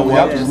for now, we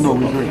have to know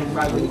we're doing.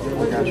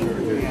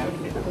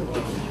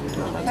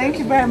 Thank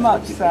you very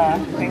much, sir.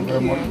 Thank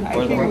you.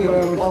 I think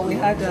we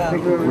had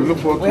We look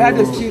forward we had a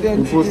to student.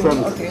 improve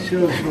service. Okay.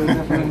 Sure,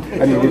 definitely.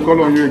 And we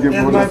call on you again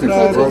for other things.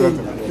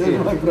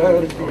 That's my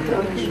priority.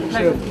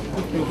 Sure.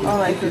 All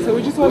right. So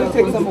we just want to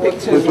take some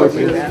pictures of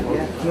you there.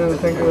 Yeah. No,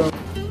 thank you.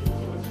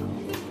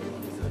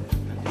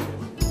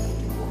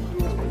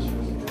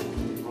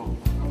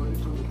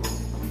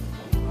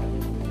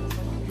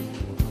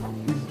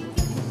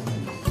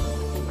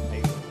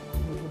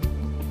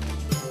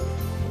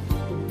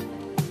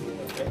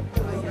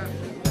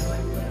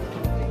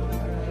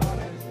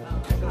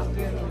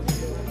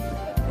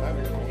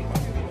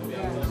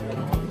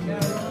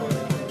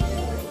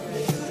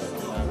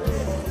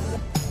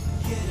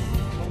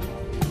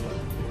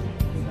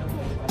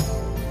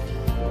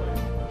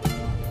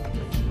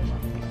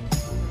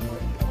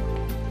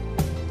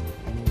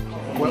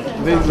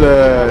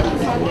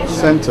 This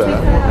center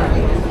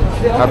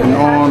have been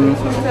on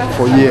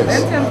for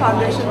years.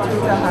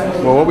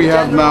 But what we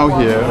have now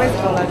here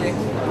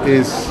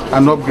is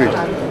an upgrade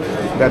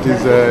that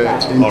is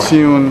in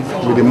tune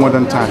with the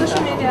modern times.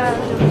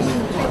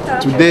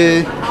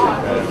 Today,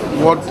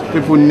 what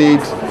people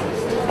need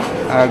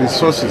are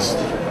resources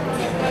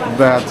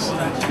that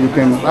you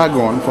can log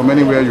on from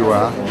anywhere you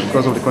are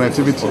because of the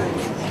connectivity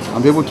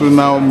and be able to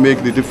now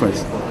make the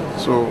difference.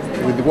 So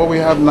with what we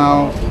have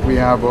now, we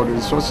have all the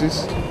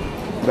resources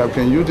that we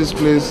can use this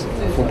place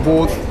for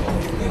both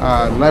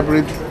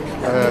library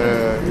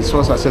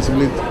resource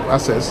accessibility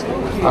access,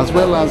 as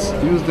well as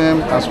use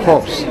them as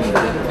hubs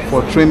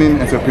for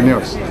training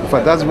entrepreneurs. In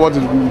fact, that's what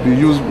it will be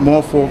used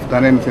more for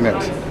than anything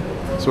else.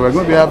 So we're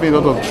going to be having a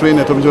lot of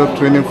training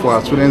for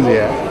our students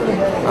here,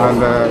 and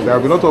there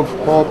will be a lot of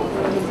hub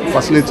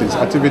facilities,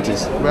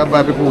 activities,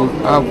 whereby people will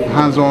have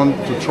hands-on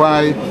to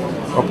try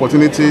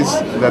opportunities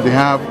that they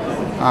have,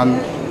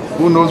 and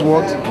who knows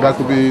what, there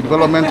could be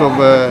development of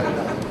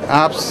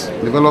apps,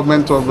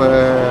 development of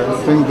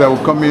things that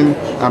will come in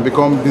and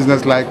become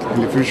business-like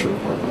in the future.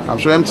 I'm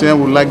sure MTN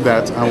would like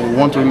that, and we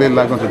want to really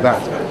lag onto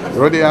that. We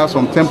already have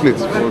some templates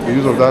for the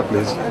use of that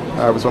place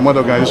with some other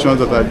organizations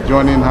that are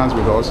joining hands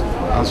with us.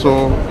 And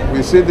so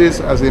we see this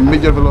as a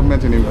major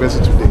development in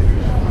university today.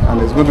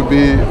 And it's going to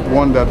be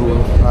one that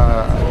will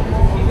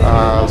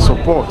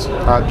support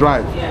our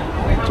drive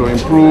to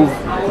improve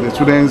the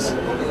students'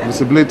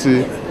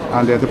 visibility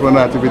and their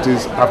entrepreneurial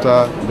activities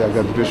after their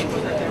graduation.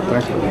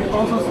 Thank you. You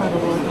also said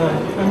about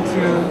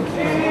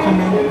MTN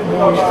coming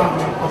more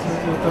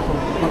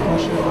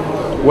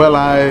partnership. Well,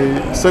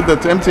 I said that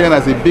MTN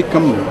as a big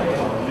company,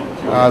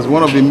 as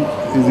one of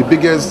is the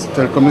biggest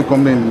telecom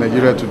company in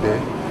Nigeria today,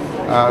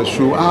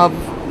 should have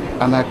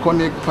an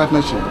iconic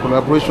partnership,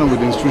 collaboration with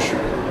the institution,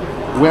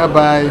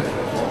 whereby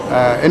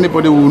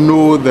anybody will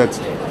know that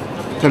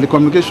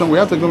telecommunication, we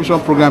have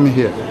telecommunication program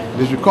here.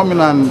 They should come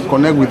in and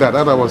connect with that.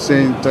 As I was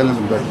saying, telling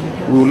them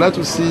that we would like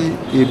to see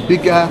a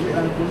bigger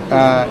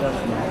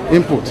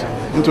input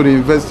into the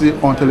university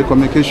on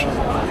telecommunication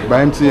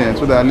by MTN,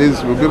 so that at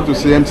least we'll be able to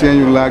see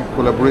MTN Unilag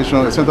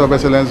collaboration, a center of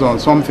excellence on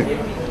something.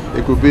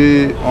 It could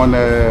be on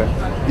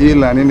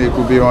e-learning, it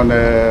could be on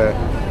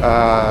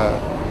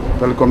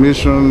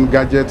telecommunication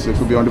gadgets, it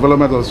could be on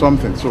development or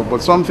something. So,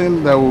 but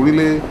something that will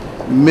really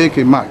make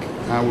a mark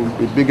and will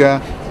be bigger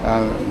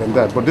than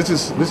that. But this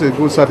is a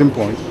good starting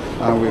point,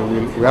 and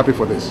we're happy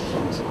for this.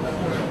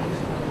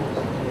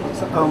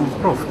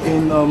 Prof,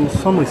 in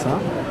summary, sir,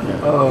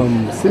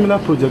 similar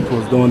project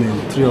was done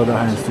in 3 other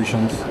higher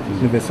institutions,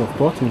 University of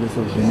Port,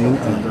 University of Benin,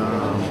 and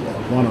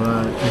one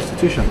other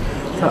institution.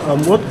 So,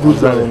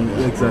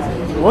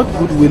 what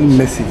goodwill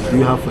message do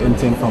you have for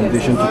MTN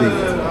Foundation today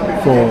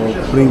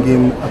for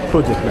bringing a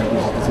project like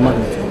this, its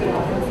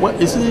magnitude?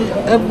 Well, you see,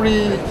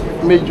 every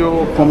major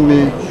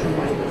company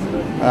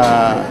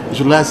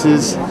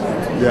utilizes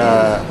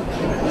their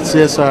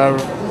CSR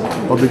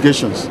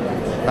obligations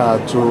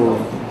to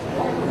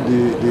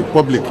the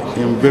public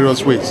in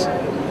various ways.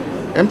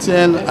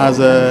 MTN has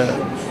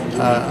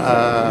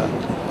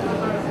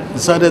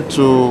decided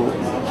to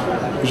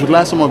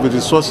utilize some of the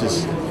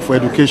resources for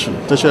education,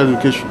 tertiary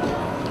education.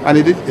 And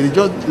it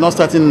just not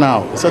starting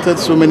now. It started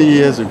so many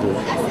years ago.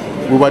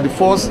 We were the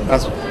first,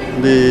 as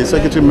the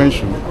secretary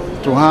mentioned,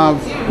 to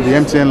have the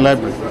MTN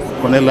library,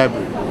 Connect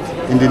Library,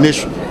 in the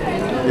nation.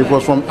 It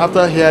was from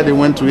after here they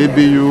went to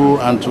ABU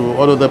and to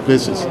all other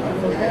places.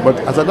 But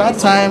at that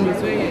time,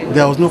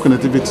 there was no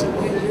connectivity.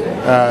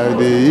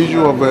 The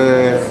issue of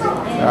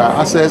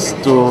access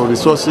to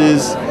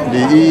resources,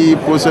 the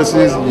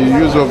e-processes, the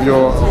use of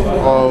your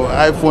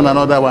iPhone and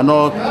all that were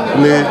not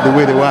the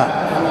way they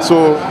were.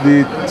 So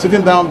the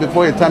sitting down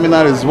before a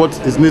terminal is what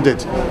is needed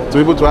to be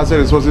able to access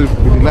resources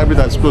with the library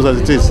that's close as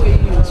it is.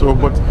 So,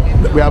 but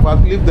we have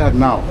outlived that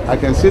now. I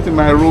can sit in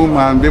my room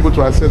and be able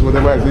to access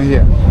whatever is in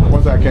here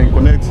once I can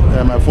connect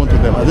my phone to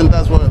them. I think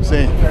that's what I'm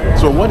saying.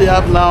 So what they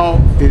have now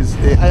is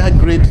a higher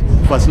grade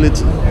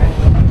facility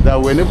that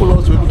will enable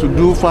us to be able to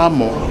do far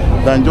more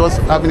than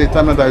just having a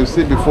terminal that you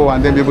see before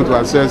and then be able to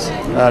access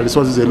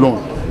resources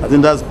alone. I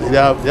think that's they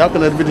have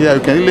connectivity here.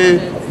 You can really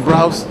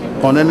browse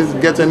on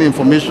get any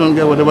information,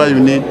 get whatever you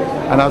need,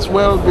 and as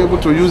well be able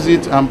to use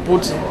it and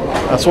put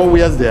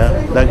softwares there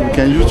that you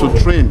can use to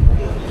train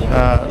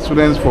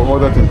students for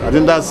other things. I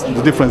think that's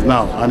the difference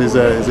now, and it's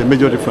a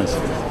major difference.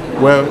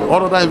 Well,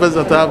 all other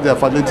universities that have their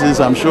facilities,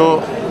 I'm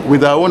sure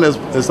with our own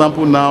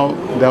example now,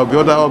 there will be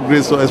other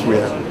upgrades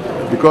elsewhere.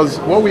 Because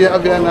what we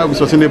have here now is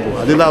sustainable.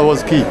 I think that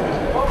was key.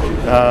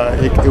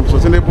 It's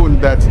sustainable in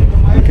that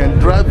you can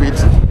drive it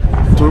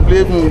to be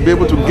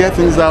able to get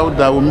things out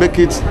that will make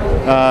it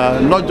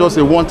not just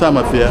a one-time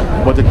affair,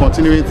 but a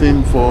continuing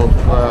thing for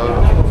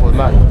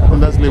life.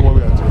 And that's really what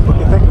we are doing.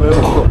 Okay, thank you very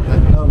much.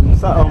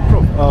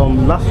 Prof,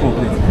 last one,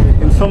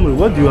 please. In summary,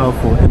 what do you have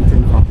for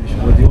MTN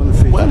Foundation? What do you want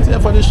to say? Well,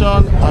 MTN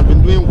Foundation has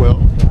been doing well.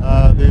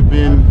 They've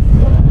been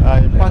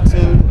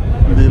impacting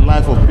the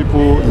life of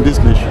people in this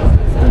nation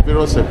in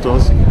various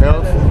sectors: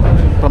 health,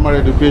 primary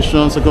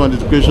education, secondary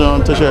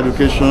education, tertiary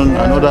education,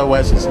 and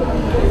otherwise.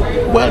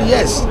 Well,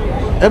 yes,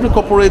 every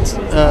corporate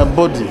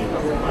body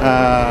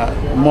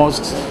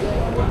must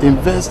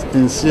invest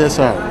in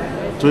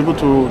CSR to be able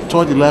to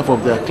touch the life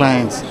of their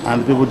clients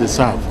and the people they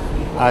serve.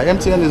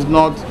 MTN is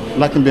not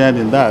lacking behind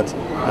in that.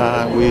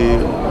 We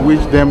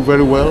wish them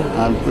very well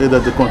and pray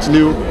that they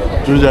continue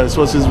to use their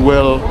resources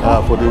well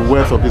for the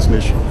wealth of this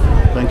nation.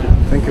 Thank you.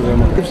 Thank you very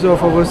much. Lives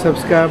of our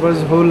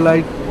subscribers whole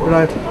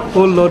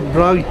lot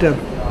brighter.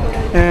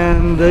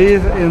 And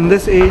in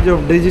this age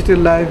of digital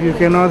life, you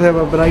cannot have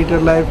a brighter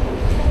life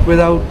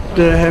without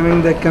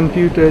having the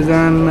computers.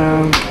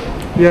 And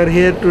we are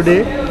here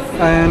today,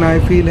 and I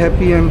feel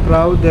happy and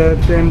proud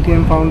that the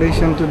MTN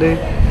Foundation today,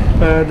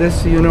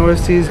 this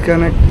Universities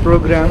Connect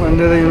program,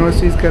 under the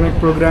Universities Connect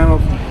program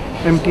of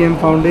MTN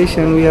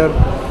Foundation, we are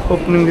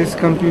opening this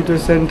computer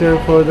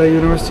center for the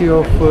University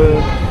of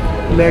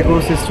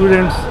Lagos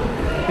students,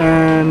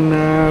 and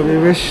we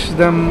wish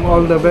them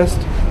all the best.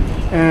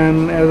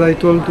 And as I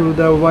told to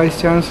the Vice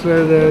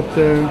Chancellor that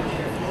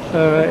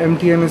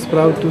MTN is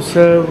proud to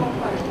serve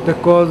the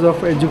cause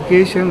of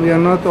education. We are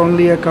not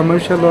only a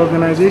commercial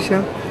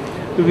organization,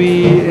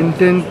 we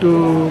intend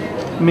to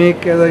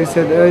make, as I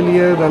said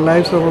earlier, the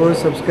lives of our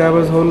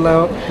subscribers whole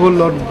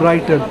lot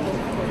brighter.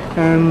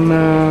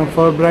 And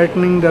for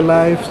brightening the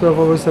lives of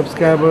our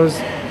subscribers,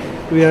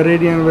 we are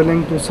ready and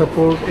willing to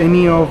support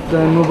any of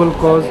the noble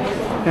cause,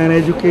 and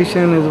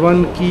education is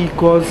one key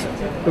cause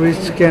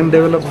which can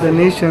develop the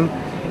nation.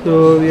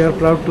 So we are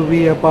proud to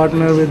be a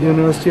partner with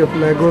University of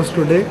Lagos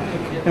today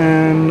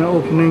and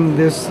opening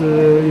this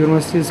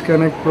Universities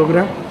Connect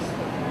program.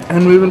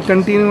 And we will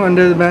continue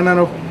under the banner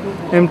of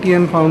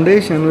MTN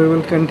Foundation. We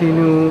will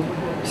continue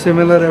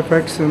similar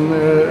efforts in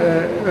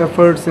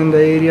the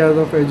areas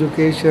of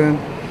education,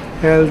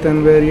 health,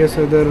 and various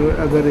other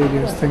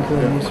areas. Thank you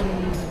very much.